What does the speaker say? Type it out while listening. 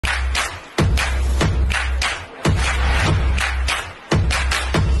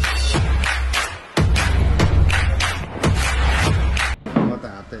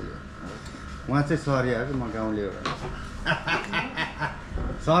चाहिँ सहरी आएको म गाउँले हो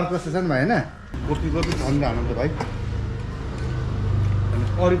सहर कस्तो छ नि भाइ होइन कोपी झन्डा हाल्नु त भाइ अनि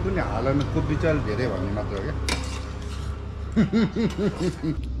अरू पनि हालन कोपी चाहिँ धेरै भन्ने मात्र हो क्या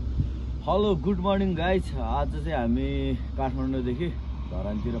हेलो गुड मर्निङ गाइज आज चाहिँ हामी काठमाडौँदेखि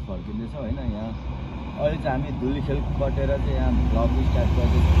धरानतिर फर्किँदैछौँ होइन यहाँ अहिले चाहिँ हामी धुली खेल कटेर चाहिँ यहाँ भ्लग स्टार्ट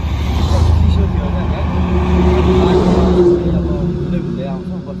गर्दैछौँ चिसो थियो होइन अब घुम्दै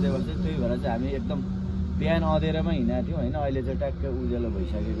आउँछौँ बस्दै त्यही भएर चाहिँ हामी एकदम बिहान अँधेरोमा हिँडेको थियौँ होइन अहिले चाहिँ ट्याक्कै उज्यालो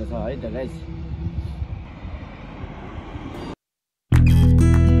भइसकेको छ है त गाइज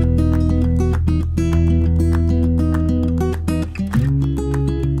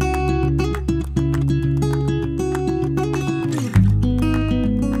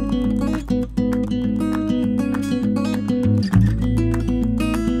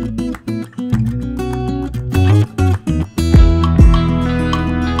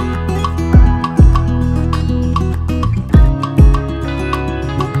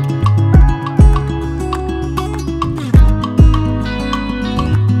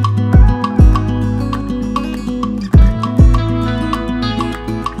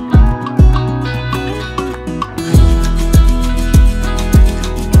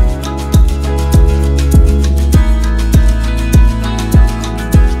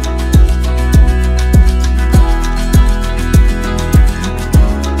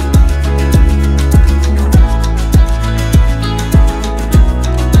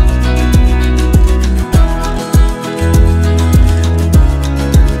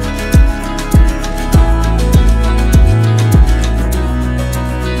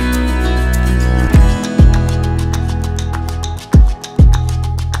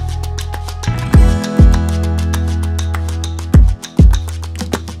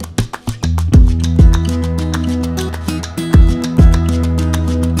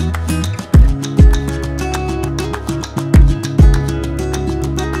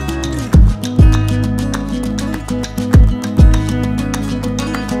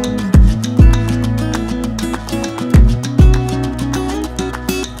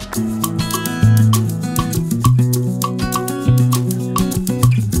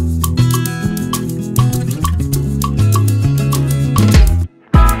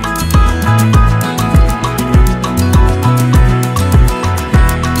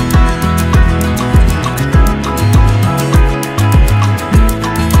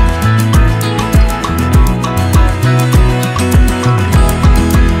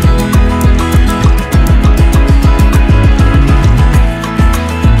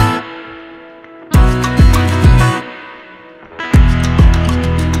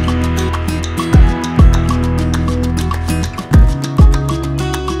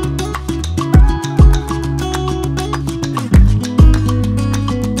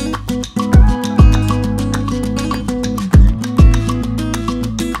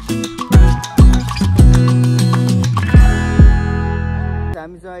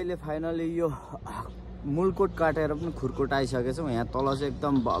फाइनली यो मूलकोट काटेर पनि खुरकोट आइसकेको छौँ यहाँ तल चाहिँ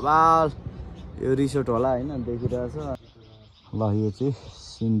एकदम बवाल यो रिसोर्ट होला होइन देखिरहेछ ल यो चाहिँ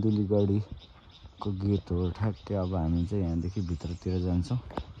सिन्धुली गढीको गेट हो ठ्याक्कै अब हामी चाहिँ यहाँदेखि भित्रतिर जान्छौँ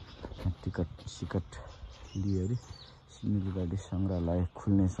टिकट सिकट लिएर सिन्धुली गढी सङ्ग्रहालय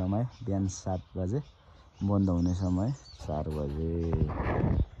खुल्ने समय बिहान 7 बजे बन्द हुने समय 4 बजे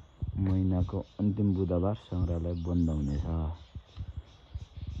महिनाको अन्तिम बुधबार सङ्ग्रहालय बन्द हुनेछ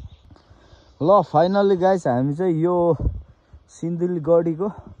ल फाइनली गाइस हामी चाहिँ यो सिन्धुली गढीको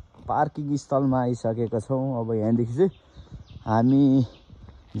पार्किङ स्थलमा आइसकेका छौँ अब यहाँदेखि चाहिँ हामी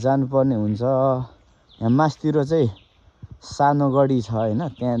जानुपर्ने हुन्छ यहाँ मास्तिर चाहिँ सानो गढी छ होइन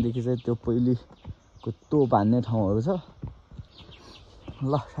त्यहाँदेखि चाहिँ त्यो पहिलेको तोप हान्ने ठाउँहरू छ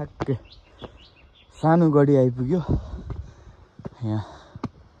ल ठ्याक्कै सानो गढी आइपुग्यो यहाँ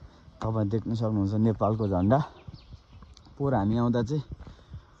तपाईँ देख्न सक्नुहुन्छ नेपालको झन्डा पोहोर हामी आउँदा चाहिँ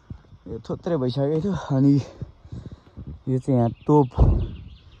यो थोत्रै भइसकेको थियो अनि यो चाहिँ यहाँ तोप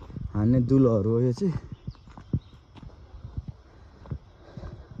हान्ने दुलोहरू हो यो चाहिँ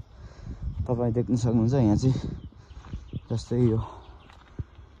तपाईँ देख्न सक्नुहुन्छ यहाँ चाहिँ जस्तै यो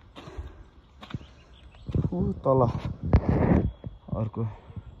तल अर्को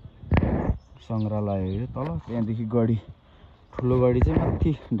सङ्ग्रहालय हो तल त्यहाँदेखि गढी ठुलो गढी चाहिँ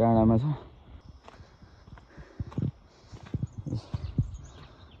माथि डाँडामा छ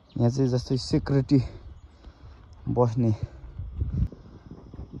यहाँ चाहिँ जस्तै सेक्युरिटी बस्ने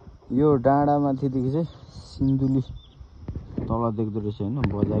यो डाँडा माथिदेखि चाहिँ सिन्धुली तल देख्दो रहेछ होइन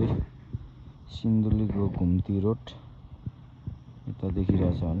बजारी सिन्धुलीको घुम्ती रोड यता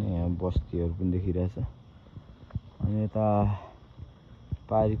देखिरहेछ भने यहाँ बस्तीहरू पनि देखिरहेछ अनि यता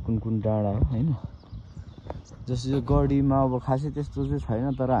पारी कुन डाँडा हो हैन। जस्तो यो गढीमा अब खासै त्यस्तो चाहिँ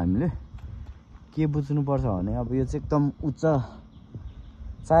छैन, तर हामीले के बुझ्नुपर्छ भने अब यो चाहिँ एकदम उच्च,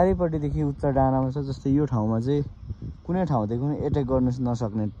 चारैपट्टिदेखि उच्च डाँडामा छ। जस्तै यो ठाउँमा चाहिँ कुनै ठाउँदेखि पनि एट्याक गर्न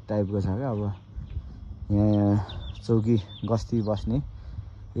नसक्ने टाइपको छ क्या। अब यहाँ चौकी गस्ती बस्ने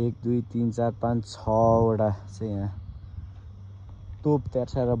 1 2 3 4 5 6वटा चाहिँ यहाँ तोप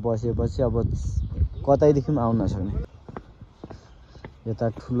तेर्साएर बसेपछि अब कतैदेखि पनि आउन नसक्ने। यता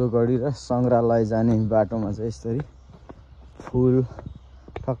ठुलो गढी र सङ्ग्रहालय जाने बाटोमा चाहिँ यसरी फुल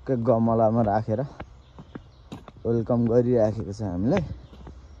ठक्कै गमलामा राखेर वेलकम गरिराखेको छ हामीलाई।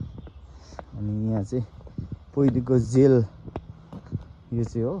 अनि यहाँ चाहिँ पहिलेको जेल यो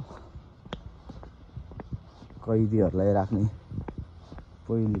चाहिँ हो, कैदीहरूलाई राख्ने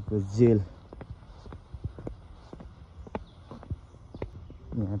पहिलेको जेल।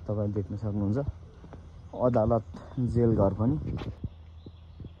 यहाँ तपाईँ देख्न सक्नुहुन्छ अदालत जेल घर पनि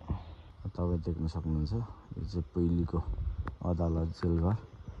तपाईँ देख्न सक्नुहुन्छ। यो चाहिँ पहिलेको अदालत जेल घर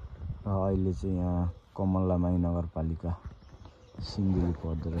र अहिले चाहिँ यहाँ कमलामाई नगरपालिका सिन्धुली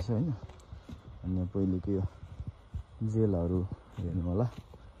पर्दो रहेछ हैन। अनि यहाँ पहिलेको यो जेलहरू हेर्नु होला,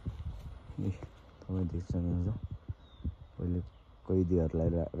 तपाईँ देख्न सक्नुहुन्छ। पहिले कैदीहरूलाई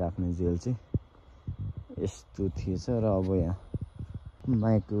राख्ने जेल चाहिँ यस्तो थिएछ र अब यहाँ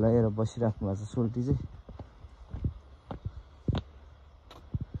माइक लगाएर बसिराख्नु भएको छ। सोल्टी चाहिँ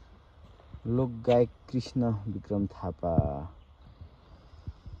लोकगायक कृष्ण विक्रम थापा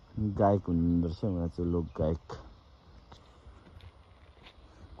गायक हुनुहुँदो रहेछ। उहाँ चाहिँ लोकगायक।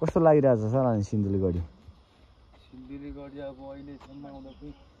 कस्तो लागिरहेछ सर अनि सिन्धुली गढी? सिन्धुली गढी अब अहिलेसम्म आउँदा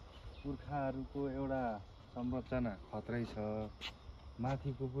चाहिँ पुर्खाहरूको एउटा संरचना खतरै छ।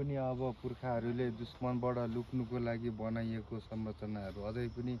 माथिको पनि अब पुर्खाहरूले दुश्मनबाट लुक्नुको लागि बनाइएको संरचनाहरू अझै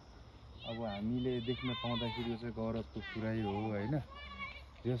पनि अब हामीले देख्न पाउँदाखेरि यो चाहिँ गौरवको कुरै हो हैन।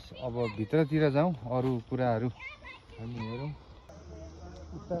 यस अब भित्रतिर जाउँ, अरू कुराहरू हामी हेरौँ।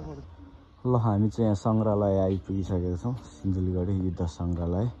 ल हामी चाहिँ यहाँ सङ्ग्रहालय आइपुगिसकेका छौँ, सिन्धुली गढी युद्ध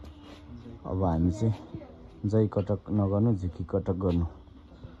सङ्ग्रहालय। अब हामी चाहिँ जय कटक नगर्नु, झिकी कटक गर्नु।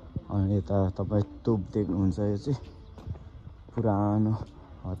 अनि यता तपाईँ तोप देख्नुहुन्छ, यो चाहिँ पुरानो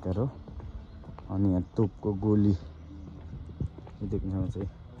हतियार हो। अनि यहाँ तोपको गोली देख्न चाहिँ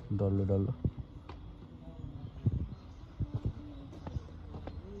डल्लो डल्लो।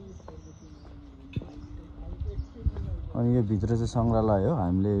 अनि यो भित्र चाहिँ सङ्ग्रहालय हो,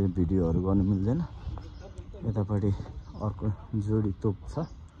 हामीले भिडियोहरू गर्नु मिल्दैन। यतापट्टि अर्को जोडी तोप छ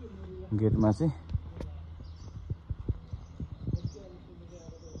गेटमा चाहिँ।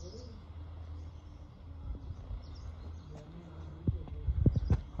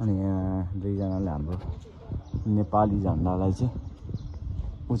 अनि यहाँ दुईजनाले हाम्रो नेपाली झन्डालाई चाहिँ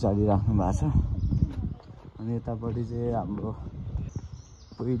उचालिराख्नु भएको छ। अनि यतापट्टि चाहिँ हाम्रो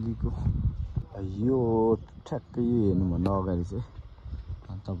पहिलेको यो ठ्याक्कै यो हेर्नुभन्दा अगाडि चाहिँ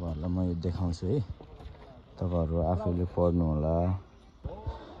तपाईँहरूलाई म यो देखाउँछु है, तपाईँहरू आफैले पढ्नु होला।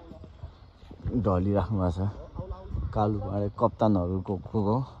 ढलिराख्नु भएको छ, कालु पाडे कप्तानहरूको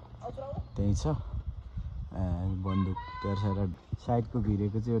त्यहीँ छ। बन्दुक तेर्साएर साइडको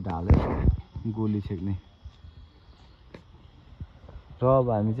भिरेको चाहिँ यो ढाले गोली छेक्ने। र अब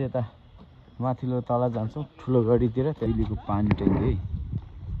हामी चाहिँ यता माथिल्लो तल जान्छौँ ठुलो गढीतिर। त्यहीँको पानी ट्याङ्की है।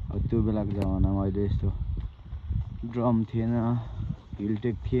 अब त्यो बेलाको जमानामा अहिले यस्तो ड्रम थिएन,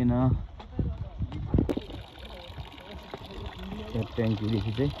 हिलटेक थिएन। त्यो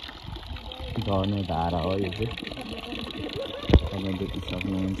ट्याङ्कीदेखि चाहिँ झर्ने धारा हो यो चाहिँ, तपाईँ देख्न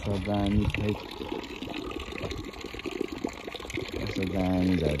सक्नुहुन्छ। दामी छ, यस्तो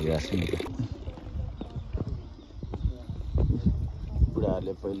दामी झरिरहेको छ।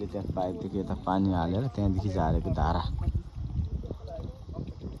 बुढाहरूले पहिले त्यहाँ पाइपदेखि यता पानी हालेर त्यहाँदेखि झारेको धारा।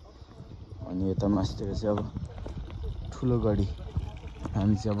 अनि यता मास्तिर चाहिँ अब ठुलो गढी,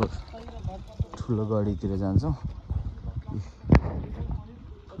 हामी चाहिँ अब ठुलो गढीतिर जान्छौँ।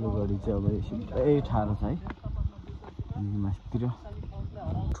 ठुलो गढी चाहिँ अब सिधै ठाडो छ है, अनि मास्तिर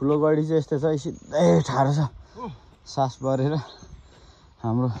ठुलो गढी चाहिँ यस्तो छ, सिधै ठाडो छ। सास भरेर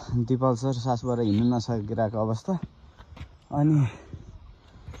हाम्रो दिपाल सर सास भरेर हिँड्नु नसकिरहेको अवस्था। अनि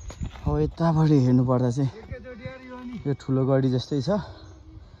अब यतापट्टि हेर्नु पर्दा चाहिँ यो ठुलो गढी जस्तै छ।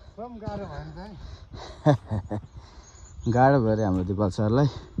 गाह्रो भयो अरे हाम्रो दिपाल सरलाई।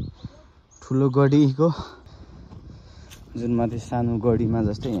 ठुलो गढीको जुन माथि सानो गढीमा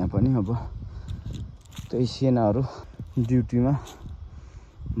जस्तै यहाँ पनि अब त्यही सेनाहरू ड्युटीमा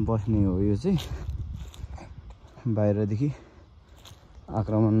बस्ने हो। यो चाहिँ बाहिरदेखि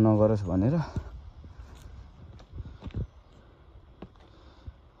आक्रमण नगरोस् भनेर।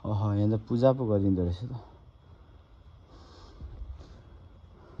 यहाँ त पूजा पो गरिँदो रहेछ त।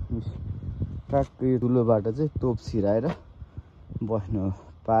 ट्याक्कै ठुलो बाटो चाहिँ तोप छिराएर बस्नु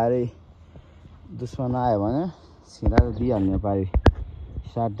पारै दुश्मन आयो भने छिराएर दिइहाल्ने पारि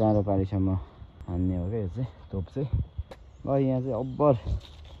 7 डाँडा पारिसम्म हान्ने हो क्या यो चाहिँ तोप चाहिँ। ल यहाँ चाहिँ अब्बर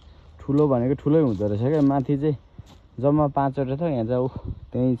ठुलो भनेको ठुलै हुँदो रहेछ क्या। माथि चाहिँ जम्मा 5वटा छ, यहाँ चाहिँ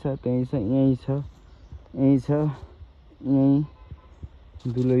त्यहीँ छ त्यहीँ छ यहीँ छ यहीँ छ यहीँ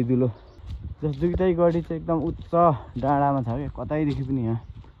दुलै दुईटै गढी चाहिँ एकदम उच्च डाँडामा छ क्या, कतैदेखि पनि यहाँ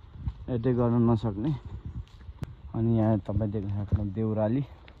एटेक गर्न नसक्ने। अनि यहाँ तपाईँ देख्न सक्नु देउराली,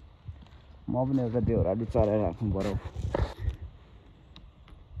 म पनि एउटा देउराली चराएर राख्नु पर्यो।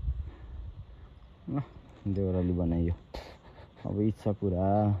 देउराली बनाइयो, अब इच्छा पुरा।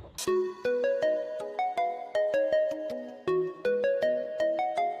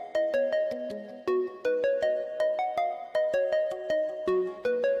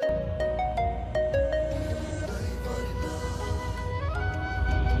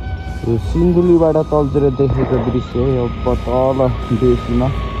 यो सिन्धुलीबाट तलतिर देखेको दृश्य अब तल बेसीमा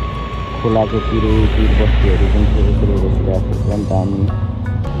खोलाको तिर बस्तीहरू पनि बसिरहेको छ दामी।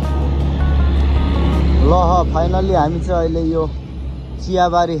 ल फाइनल्ली हामी चाहिँ अहिले यो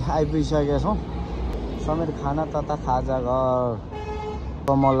चियाबारी आइपुगिसकेका छौँ। समेत खाना तथा खाजा घर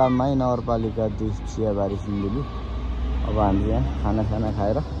कमलामाई नगरपालिका 2 चियाबारी सिन्धुली। अब हामी यहाँ खाना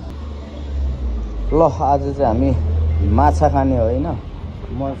खाएर ल आज चाहिँ हामी माछा खाने होइन,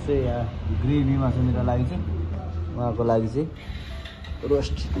 म चाहिँ यहाँ ग्रेभी माछा मेरो लागि चाहिँ, उहाँको लागि चाहिँ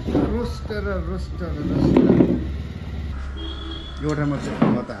रोस्ट। एउटा मात्रै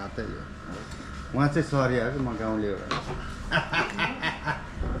म त हातै हो, उहाँ चाहिँ सरिया हो, म गाउँले हो।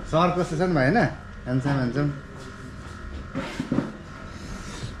 सर कस्तो छ नि भाइ होइन, ह्यान्डसम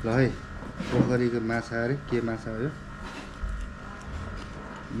ल है। पोखरीको माछा अरे के माछा हो यो?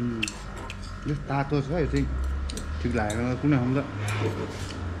 यो तातो छ, यो चाहिँ ठिक लागेको कुनै हामीलाई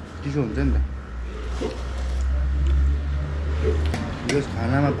चिसो हुन्छ नि त। यो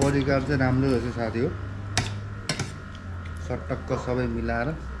खानामा परिकार चाहिँ राम्रो रहेछ साथी हो, सटक्क सबै मिलाएर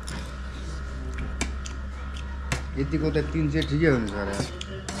यतिको त 300 ठिकै हुन्छ अरे।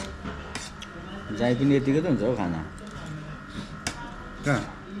 जहीँ पनि यतिकै त हुन्छ हौ खाना। कहाँ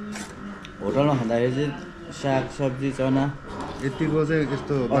होटलमा खाँदाखेरि चाहिँ साग सब्जी चना यतिको चाहिँ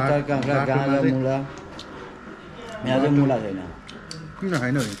यस्तो अचार काँक्रा गाँजा मुला, यहाँ चाहिँ मुला छैन। किन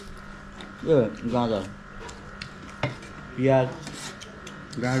छैन हो? यो गाजर प्याज,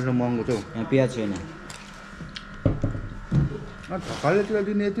 गाजर महँगो छ हौ यहाँ प्याज छैन। थकालीतिर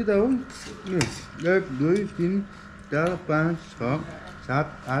दिने यति त हो। 1 2 3 4 5 6 7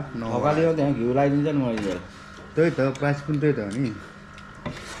 8 9 थकाली हो, त्यहाँ घिउ लगाइदिन्छ नि मैले। त्यही त प्राइस पनि त्यही त हो नि।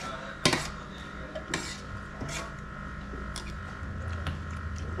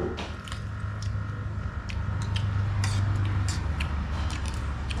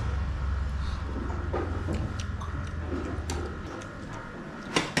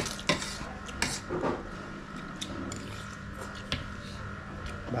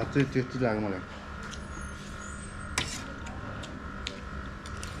 भात चाहिँ टेस्टी लाग्यो मलाई।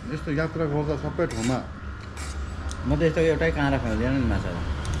 यस्तो यात्रा गर्दा सबै ठाउँमा म त यस्तो एउटै काँडा खाँदैन नि माछा।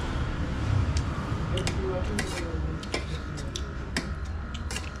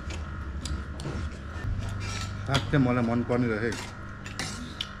 साग चाहिँ मलाई मनपर्ने रहेछ।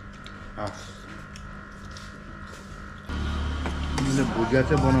 मैले भुजिया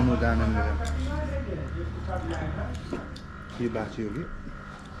चाहिँ बनाउनु जानेन रहेछ, के बासी हो कि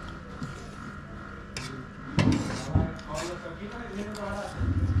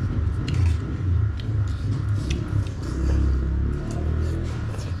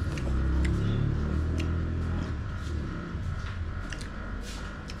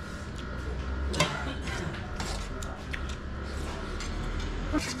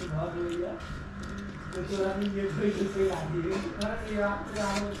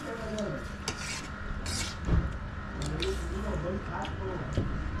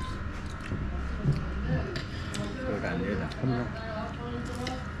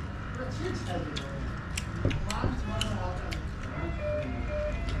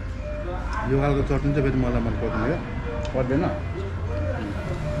यो खालको चटनी चाहिँ फेरि मलाई मन पर्दैन क्या। पर्दैन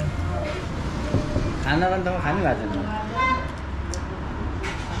खाना पनि त खानु भएको छैन।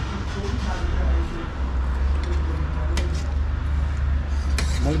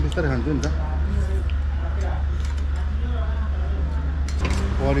 मैले बिस्तारै खान्छु नि त।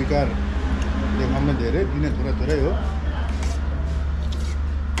 परिकार देखाउन धेरै, दिने थोरै हो।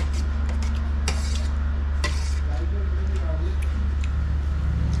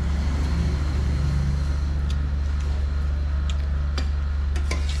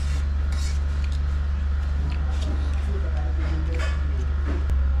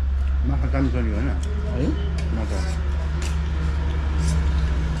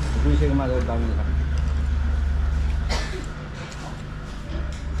 दुईसेको माछा दामी छ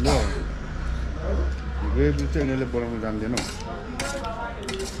ल ग्रेभी चाहिँ यिनीहरूले बनाउनु जान्दैन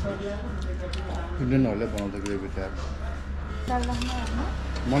इन्डियनहरूले बनाउँछ ग्रेभी चाहिँ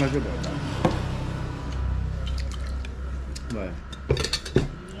मलाई चाहिँ भयो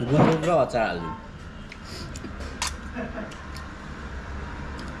गुन्द्रुक र अचार हाल्दिउँ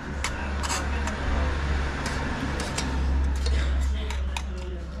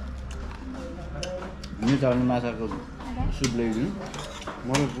मिठो हाल्नु माछाको सुप ल्याइदिनु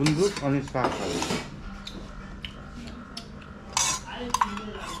मलाई गुन्द्रुक अनि साग खायो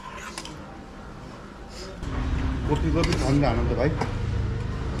कोपीको पनि झन्डा हाल्नु त भाइ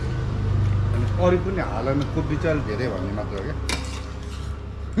अनि अरू पनि हालेन कोपी चाहिँ अलिक धेरै भन्ने मात्र हो क्या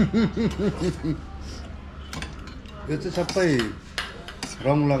यो चाहिँ सबै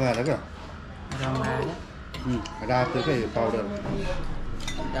रङ लगाएर क्या रातो क्या यो पाउडर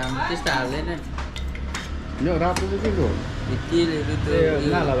त्यस्तो हाल्दैन यो रातो चाहिँ के हो तेलहरू त्यो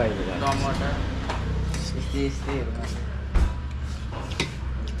नलगाएको टमाटर यस्तैहरू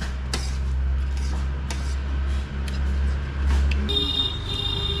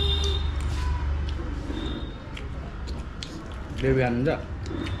ग्रेभी हाल्नुहुन्छ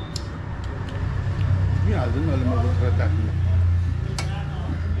के हाल्दैन अहिले म चाख्नु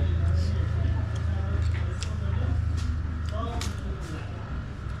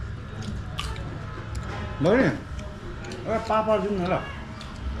बहिनी एउटा पापड जाउँ न ल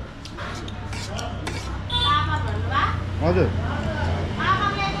हजुर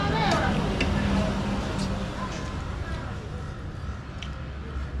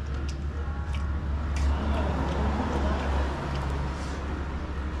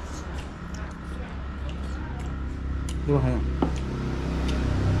त्यो खानु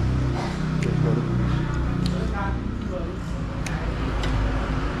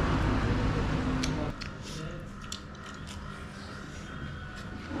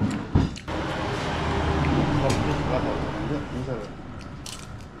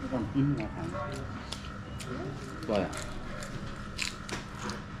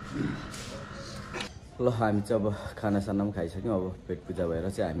ल हामी चाहिँ अब खानासाना पनि खाइसक्यौँ अब पेट पूजा भएर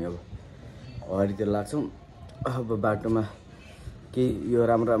चाहिँ हामी अब अगाडितिर लाग्छौँ अब बाटोमा केही यो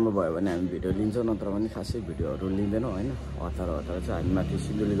राम्रो राम्रो भयो भने हामी भिडियो लिन्छौँ नत्र भने खासै भिडियोहरू लिँदैनौँ होइन हतार चाहिँ हामी माथि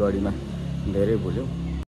सिन्धुली गढीमा धेरै भुल्यौँ